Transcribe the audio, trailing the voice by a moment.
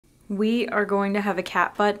We are going to have a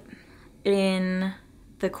cat butt in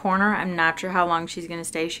the corner. I'm not sure how long she's gonna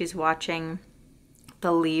stay. She's watching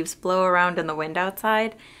the leaves blow around in the wind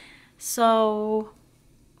outside. So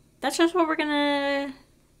that's just what we're gonna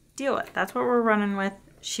deal with. That's what we're running with.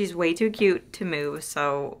 She's way too cute to move,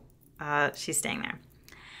 so she's staying there.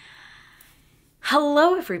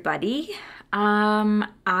 Hello everybody.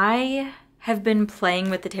 I have been playing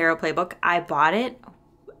with the Tarot Playbook. I bought it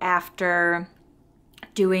after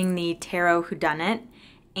doing the Tarot Whodunit,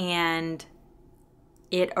 and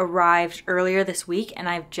it arrived earlier this week, and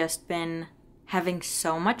I've just been having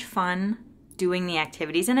so much fun doing the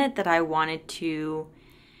activities in it that I wanted to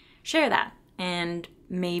share that and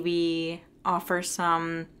maybe offer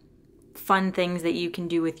some fun things that you can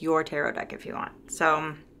do with your tarot deck if you want.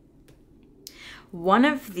 So one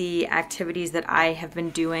of the activities that I have been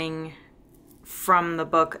doing from the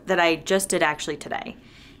book that I just did actually today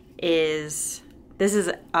is, this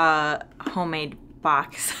is a homemade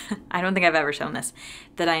box. I don't think I've ever shown this,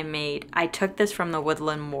 that I made. I took this from the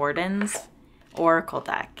Woodland Wardens Oracle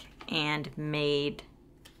deck and made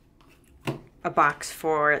a box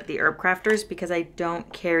for the Herbcrafters because I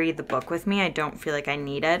don't carry the book with me. I don't feel like I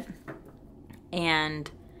need it.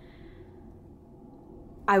 And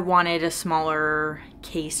I wanted a smaller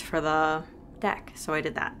case for the deck, so I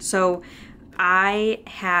did that. So I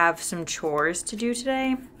have some chores to do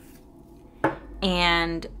today.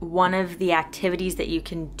 And one of the activities that you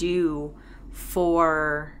can do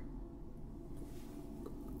for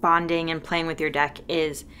bonding and playing with your deck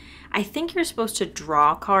is, I think you're supposed to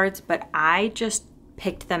draw cards, but I just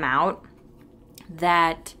picked them out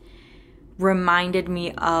that reminded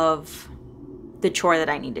me of the chore that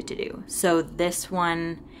I needed to do. So this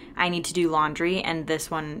one, I need to do laundry, and this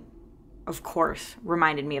one, of course,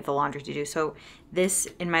 reminded me of the laundry to do. So this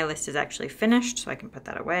in my list is actually finished, so I can put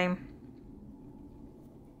that away.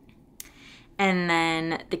 And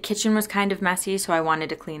then the kitchen was kind of messy, so I wanted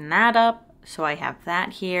to clean that up. So I have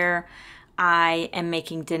that here. I am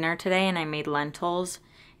making dinner today, and I made lentils,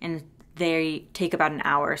 and they take about an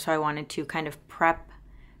hour. So I wanted to kind of prep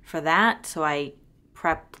for that. So I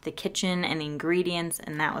prepped the kitchen and the ingredients,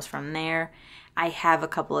 and that was from there. I have a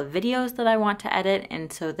couple of videos that I want to edit,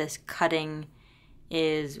 and so this cutting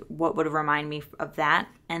is what would remind me of that.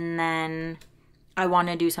 And then I want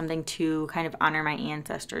to do something to kind of honor my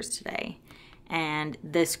ancestors today. And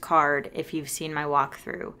this card, if you've seen my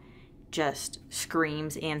walkthrough, just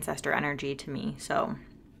screams ancestor energy to me. So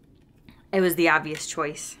it was the obvious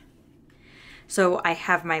choice. So I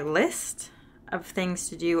have my list of things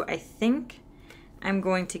to do. I think I'm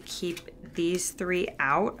going to keep these three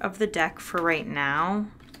out of the deck for right now,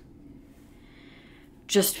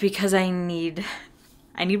 just because I need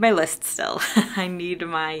my list still. I need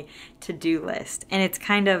my to-do list. And it's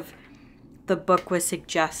kind of, the book was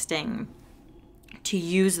suggesting to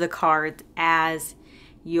use the cards as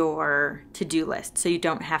your to-do list, so you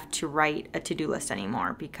don't have to write a to-do list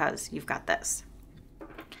anymore because you've got this.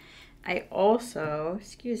 I also,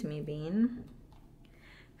 excuse me, Bean.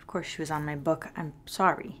 Of course she was on my book, I'm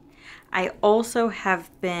sorry. I also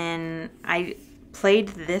have been, I played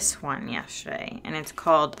this one yesterday, and it's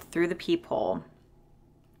called Through the Peephole.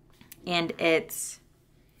 And it's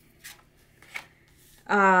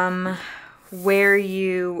where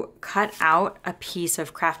you cut out a piece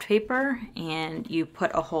of craft paper and you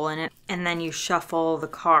put a hole in it, and then you shuffle the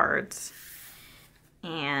cards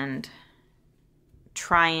and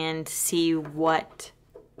try and see what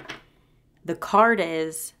the card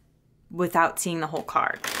is without seeing the whole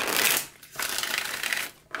card.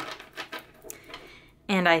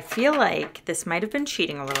 And I feel like this might have been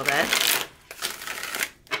cheating a little bit,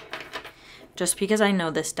 just because I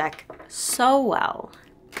know this deck so well.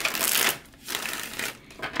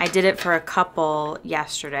 I did it for a couple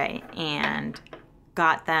yesterday and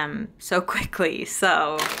got them so quickly,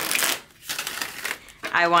 so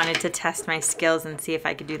I wanted to test my skills and see if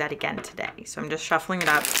I could do that again today. So I'm just shuffling it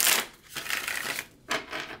up,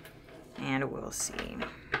 and we'll see.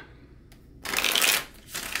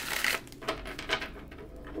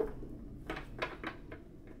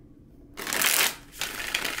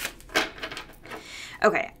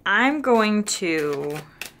 Okay, I'm going to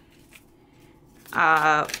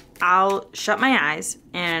I'll shut my eyes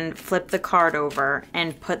and flip the card over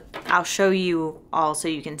and I'll show you all so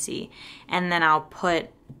you can see. And then I'll put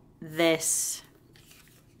this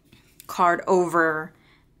card over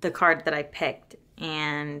the card that I picked,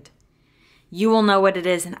 and you will know what it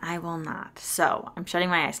is and I will not. So I'm shutting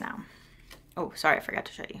my eyes now. Oh, sorry, I forgot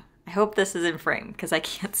to show you. I hope this is in frame because I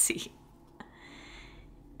can't see.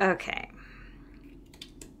 Okay.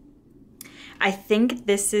 I think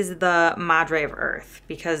this is the Madre of Earth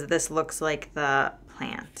because this looks like the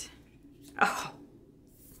plant. Oh.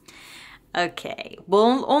 Okay,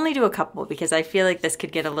 we'll only do a couple because I feel like this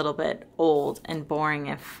could get a little bit old and boring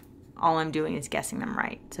if all I'm doing is guessing them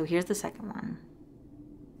right. So here's the second one.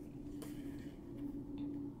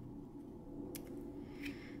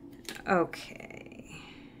 Okay.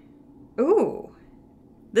 Ooh,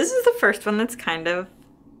 this is the first one that's kind of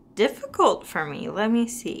difficult for me. Let me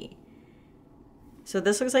see. So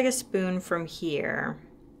this looks like a spoon from here.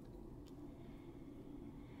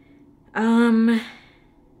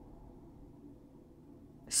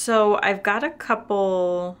 So I've got a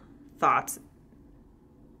couple thoughts.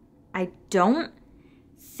 I don't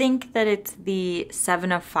think that it's the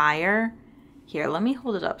Seven of Fire. Here, let me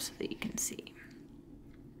hold it up so that you can see.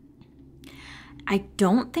 I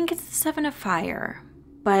don't think it's the Seven of Fire,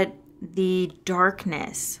 but the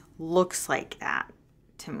darkness looks like that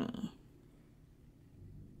to me.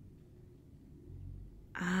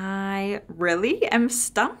 I really am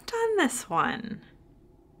stumped on this one.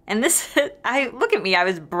 And this, look at me, I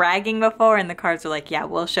was bragging before and the cards were like, yeah,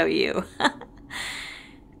 we'll show you.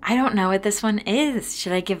 I don't know what this one is.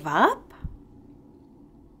 Should I give up?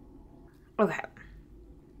 Okay.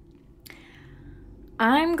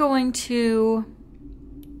 I'm going to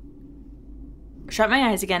shut my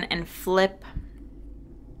eyes again and flip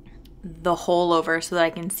the whole over so that I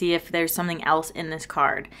can see if there's something else in this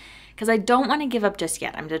card. Because I don't want to give up just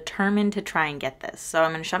yet. I'm determined to try and get this. So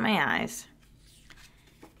I'm going to shut my eyes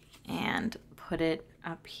and put it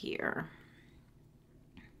up here.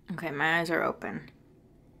 Okay, my eyes are open.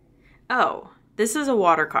 Oh, this is a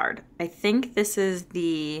water card. I think this is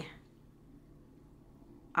the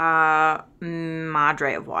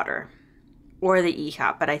Madre of Water or the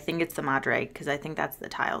ECOP, but I think it's the Madre because I think that's the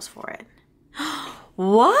tiles for it.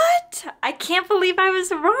 What? I can't believe I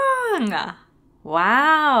was wrong.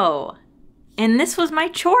 Wow. And this was my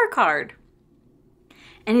chore card.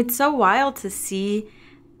 And it's so wild to see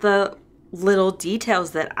the little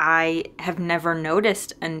details that I have never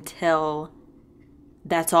noticed until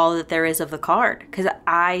that's all that there is of the card. Because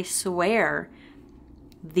I swear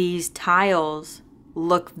these tiles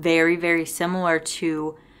look very, very similar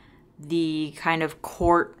to the kind of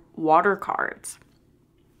court water cards.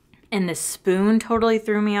 And the spoon totally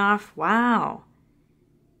threw me off. Wow.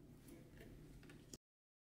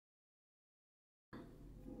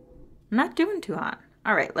 I'm not doing too hot.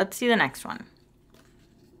 All right, let's see the next one.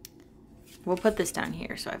 We'll put this down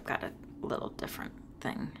here so I've got a little different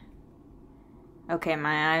thing. Okay,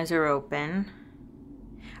 my eyes are open.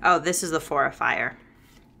 Oh, this is the Four of Fire.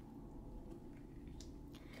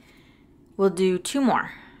 We'll do two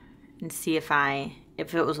more and see if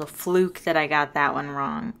it was a fluke that I got that one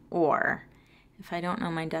wrong, or if I don't know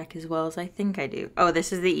my deck as well as I think I do. Oh,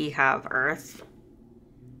 this is the ECOP of Earth.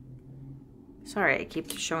 Sorry, I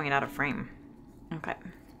keep showing it out of frame. Okay.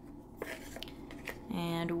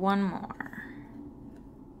 And one more.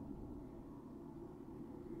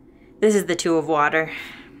 This is the Two of Water.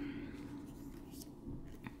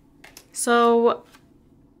 So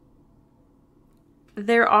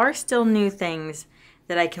there are still new things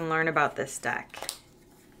that I can learn about this deck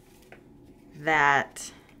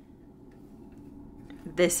that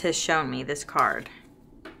this has shown me, this card.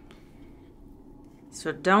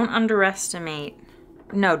 So don't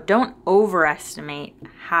overestimate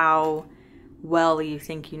how well you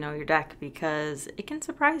think you know your deck, because it can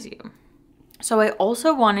surprise you. So I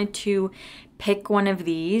also wanted to pick one of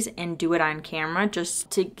these and do it on camera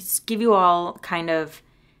just to give you all kind of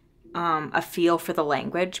a feel for the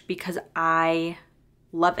language, because I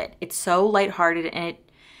love it. It's so lighthearted and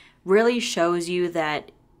it really shows you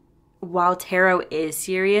that while tarot is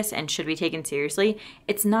serious and should be taken seriously,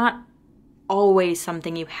 it's not always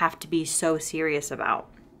something you have to be so serious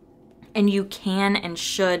about. And you can and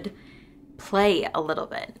should play a little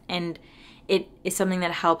bit. And it is something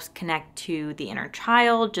that helps connect to the inner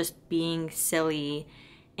child, just being silly.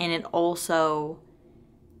 And it also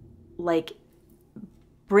like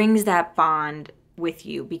brings that bond with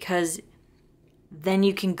you, because then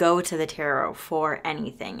you can go to the tarot for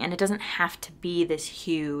anything. And it doesn't have to be this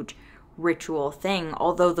huge ritual thing.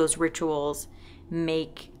 Although those rituals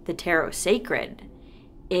make the tarot sacred,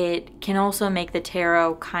 it can also make the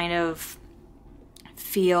tarot kind of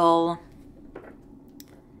feel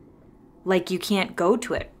like you can't go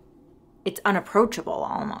to it. It's unapproachable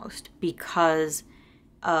almost because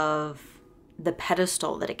of the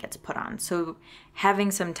pedestal that it gets put on. So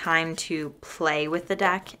having some time to play with the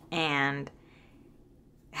deck and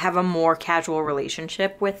have a more casual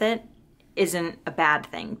relationship with it isn't a bad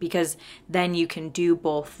thing, because then you can do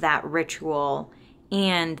both that ritual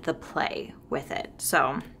and the play with it.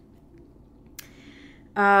 So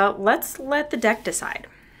let's let the deck decide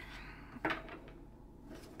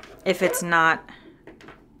if it's not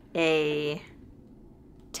a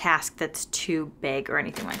task that's too big or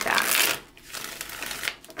anything like that.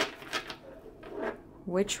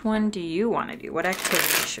 Which one do you want to do? What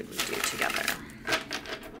activity should we do together?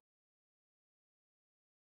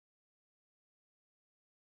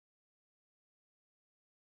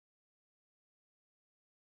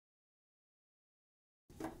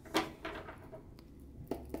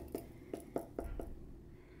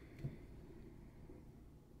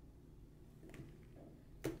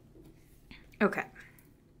 Okay.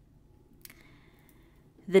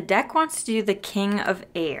 The deck wants to do the King of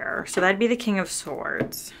Air, so that'd be the King of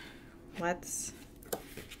Swords. Let's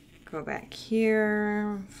go back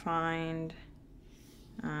here, find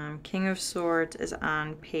King of Swords is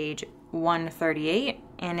on page 138,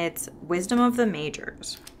 and it's Wisdom of the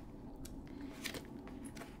Majors.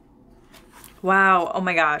 Wow, oh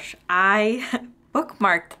my gosh, I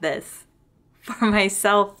bookmarked this for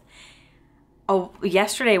myself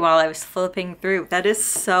yesterday while I was flipping through. That is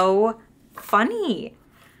so funny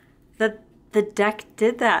that the deck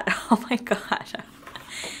did that. Oh my god.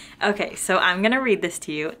 Okay, so I'm gonna read this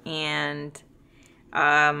to you, and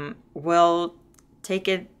we'll take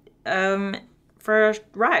it for a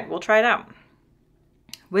ride. We'll try it out.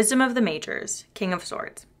 Wisdom of the Majors, King of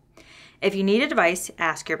Swords. If you need advice,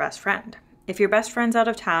 ask your best friend. If your best friend's out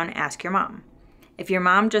of town, ask your mom. If your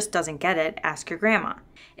mom just doesn't get it, ask your grandma.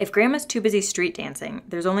 If grandma's too busy street dancing,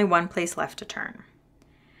 there's only one place left to turn.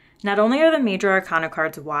 Not only are the major arcana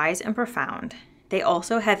cards wise and profound, they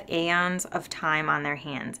also have aeons of time on their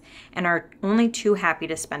hands and are only too happy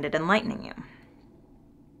to spend it enlightening you.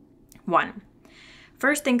 1.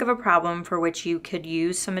 First, think of a problem for which you could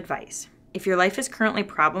use some advice. If your life is currently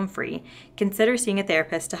problem-free, consider seeing a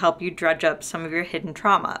therapist to help you dredge up some of your hidden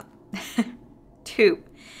trauma. 2.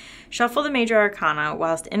 Shuffle the major arcana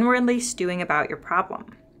whilst inwardly stewing about your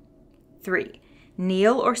problem. 3.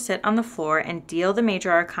 Kneel or sit on the floor and deal the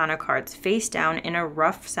major arcana cards face down in a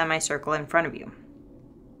rough semicircle in front of you.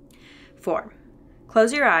 4.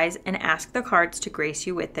 Close your eyes and ask the cards to grace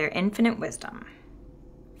you with their infinite wisdom.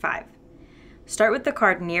 5. Start with the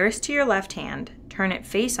card nearest to your left hand, turn it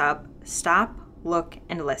face up, stop, look,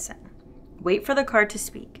 and listen. Wait for the card to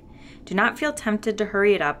speak. Do not feel tempted to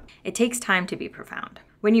hurry it up. It takes time to be profound.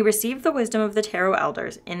 When you receive the wisdom of the tarot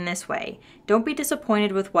elders in this way, don't be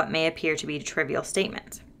disappointed with what may appear to be trivial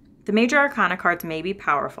statements. The major arcana cards may be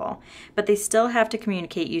powerful, but they still have to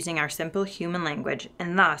communicate using our simple human language,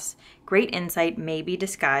 and thus, great insight may be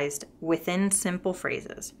disguised within simple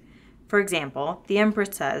phrases. For example, the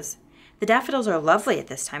Empress says, "The daffodils are lovely at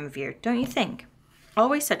this time of year, don't you think?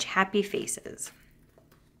 Always such happy faces."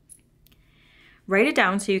 Write it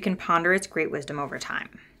down so you can ponder its great wisdom over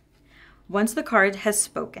time. Once the card has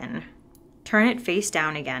spoken, turn it face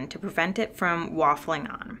down again to prevent it from waffling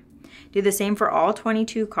on. Do the same for all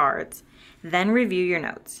 22 cards, then review your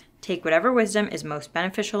notes. Take whatever wisdom is most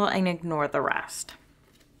beneficial and ignore the rest.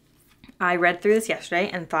 I read through this yesterday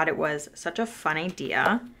and thought it was such a fun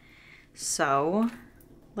idea, so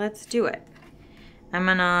let's do it. I'm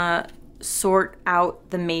gonna sort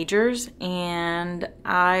out the majors and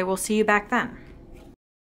I will see you back then.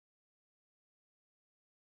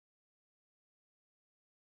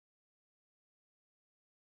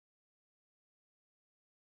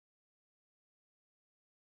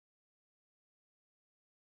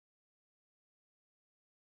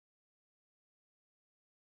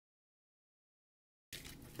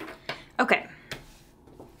 Okay,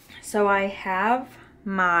 so I have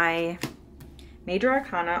my major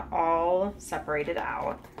arcana all separated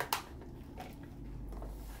out.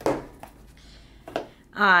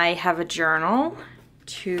 I have a journal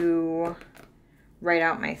to write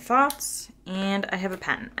out my thoughts, and I have a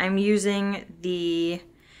pen. I'm using the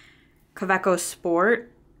Kaweco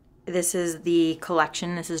Sport. This is the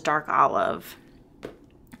collection. This is dark olive.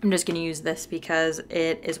 I'm just going to use this because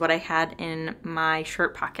it is what I had in my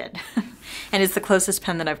shirt pocket and it's the closest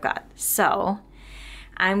pen that I've got. So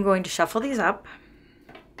I'm going to shuffle these up,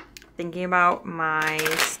 thinking about my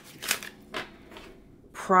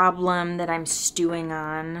problem that I'm stewing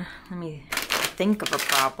on. Let me think of a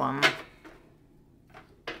problem.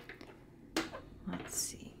 Let's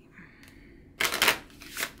see.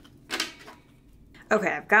 Okay,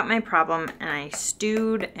 I've got my problem and I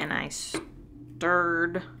stewed and I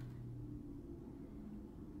stirred.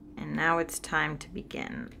 And now it's time to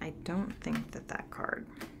begin. I don't think that card.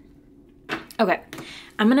 Okay,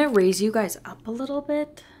 I'm gonna raise you guys up a little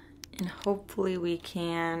bit and hopefully we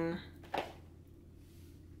can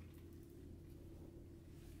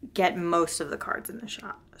get most of the cards in the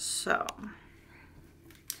shot. So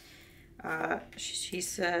she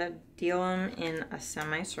said deal them in a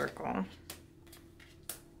semicircle.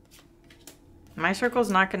 My circle's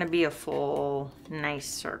not going to be a full nice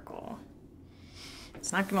circle.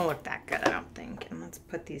 It's not going to look that good, I don't think. And let's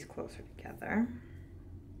put these closer together.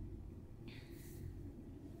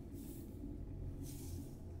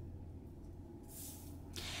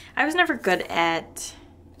 I was never good at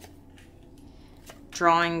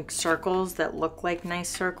drawing circles that look like nice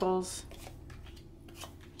circles.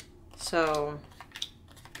 So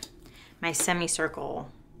my semicircle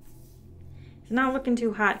is not looking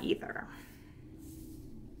too hot either.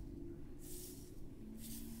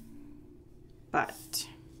 But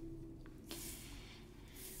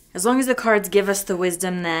as long as the cards give us the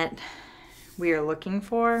wisdom that we are looking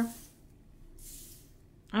for,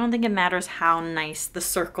 I don't think it matters how nice the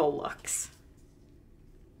circle looks.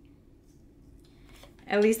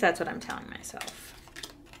 At least that's what I'm telling myself.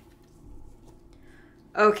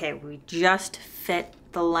 Okay, we just fit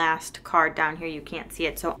the last card down here. You can't see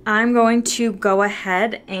it. So I'm going to go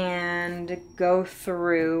ahead and go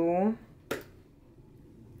through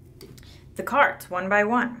the cards one by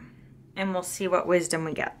one, and we'll see what wisdom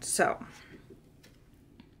we get. So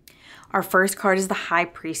our first card is the High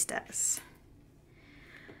Priestess.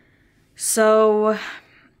 So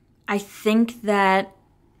I think that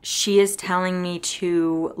she is telling me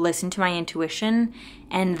to listen to my intuition,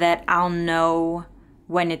 and that I'll know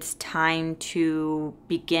when it's time to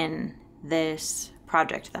begin this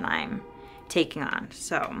project that I'm taking on.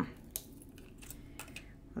 So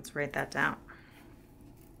let's write that down.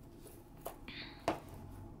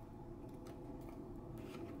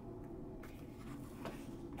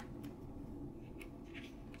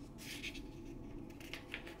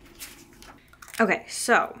 Okay,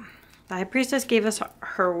 so the High Priestess gave us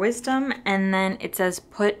her wisdom, and then it says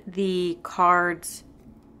put the cards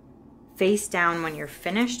face down when you're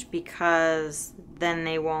finished, because then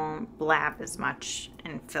they won't blab as much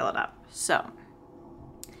and fill it up. So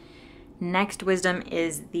next wisdom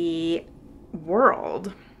is the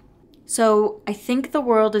World. So I think the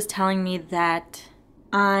World is telling me that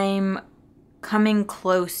I'm coming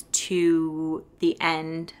close to the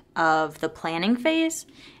end of the planning phase,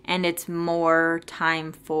 and it's more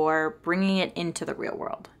time for bringing it into the real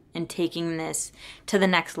world and taking this to the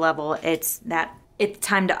next level. It's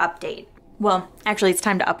time to update. Well, actually, it's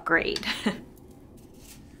time to upgrade.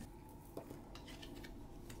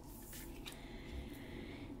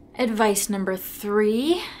 Advice number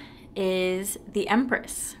 3 is the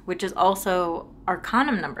Empress, which is also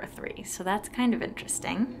Arcanum number 3. So that's kind of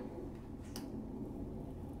interesting.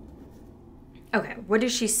 Okay, what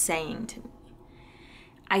is she saying to me?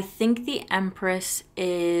 I think the Empress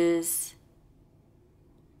is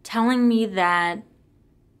telling me that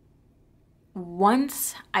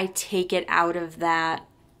once I take it out of that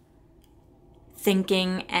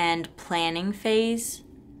thinking and planning phase,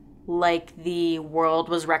 like the World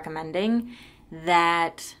was recommending,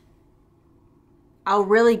 that I'll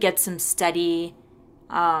really get some steady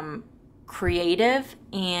creative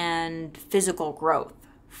and physical growth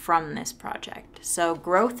from this project. So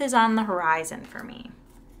growth is on the horizon for me.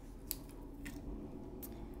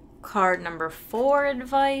 Card number 4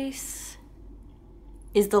 advice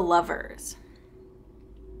is the Lovers.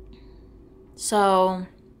 So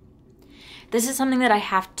this is something that I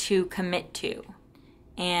have to commit to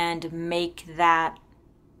and make that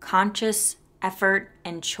conscious effort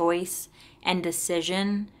and choice and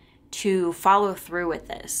decision to follow through with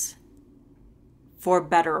this, for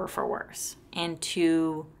better or for worse, and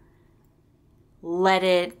to let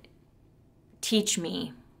it teach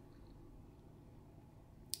me.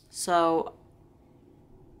 So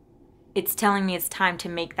it's telling me it's time to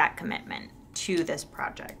make that commitment to this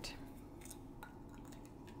project.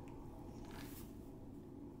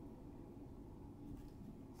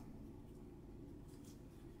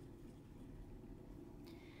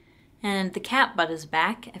 And the cat butt is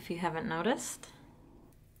back, if you haven't noticed.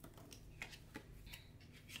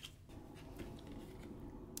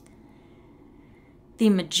 The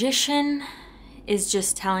Magician is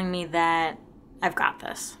just telling me that I've got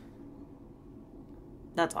this.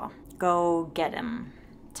 That's all. Go get him,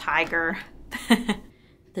 Tiger.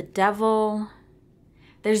 The Devil.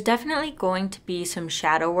 There's definitely going to be some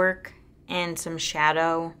shadow work and some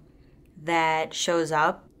shadow that shows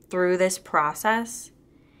up through this process.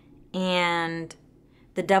 And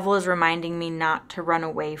the Devil is reminding me not to run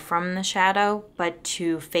away from the shadow, but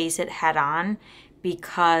to face it head on,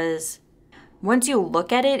 because once you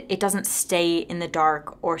look at it, it doesn't stay in the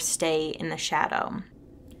dark or stay in the shadow.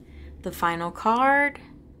 The final card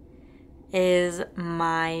is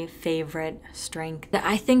my favorite strength.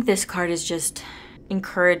 I think this card is just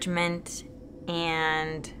encouragement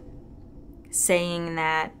and saying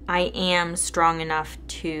that I am strong enough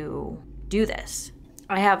to do this.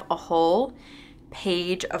 I have a whole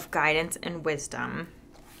page of guidance and wisdom,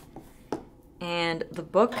 and the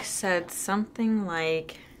book said something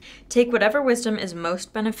like, take whatever wisdom is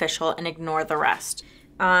most beneficial and ignore the rest.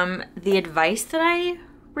 The advice that I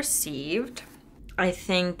received, I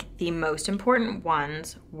think the most important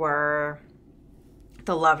ones were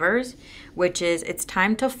the Lovers, which is it's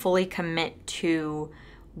time to fully commit to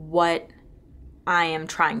what I am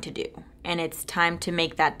trying to do. And it's time to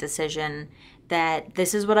make that decision that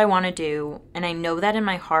this is what I want to do. And I know that in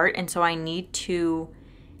my heart. And so I need to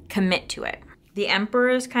commit to it. The Emperor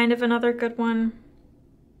is kind of another good one.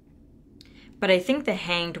 But I think the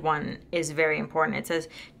Hanged one is very important. It says,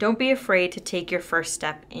 don't be afraid to take your first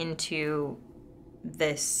step into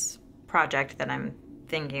this project that I'm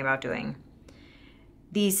thinking about doing.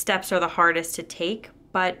 These steps are the hardest to take,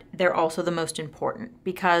 but they're also the most important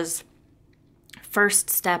because first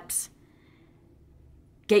steps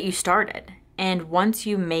get you started. And once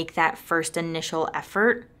you make that first initial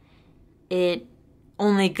effort, it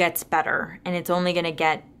only gets better and it's only going to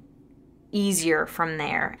get easier from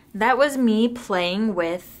there. That was me playing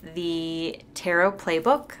with the Tarot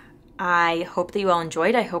Playbook. I hope that you all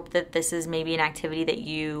enjoyed. I hope that this is maybe an activity that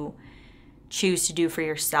you choose to do for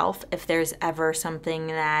yourself if there's ever something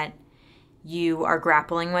that you are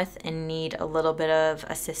grappling with and need a little bit of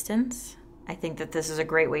assistance. I think that this is a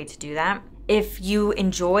great way to do that. If you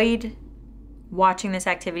enjoyed watching this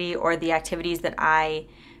activity or the activities that I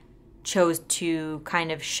chose to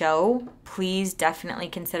kind of show, please definitely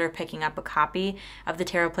consider picking up a copy of the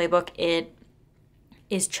Tarot Playbook. It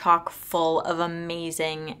is chock full of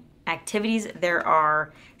amazing activities. There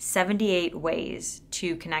are 78 ways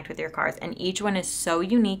to connect with your cards, and each one is so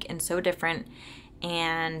unique and so different,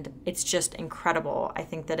 and it's just incredible. I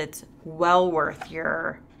think that it's well worth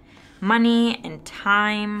your money and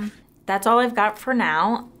time. That's all I've got for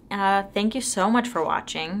now. Thank you so much for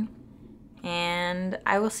watching, and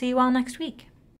I will see you all next week.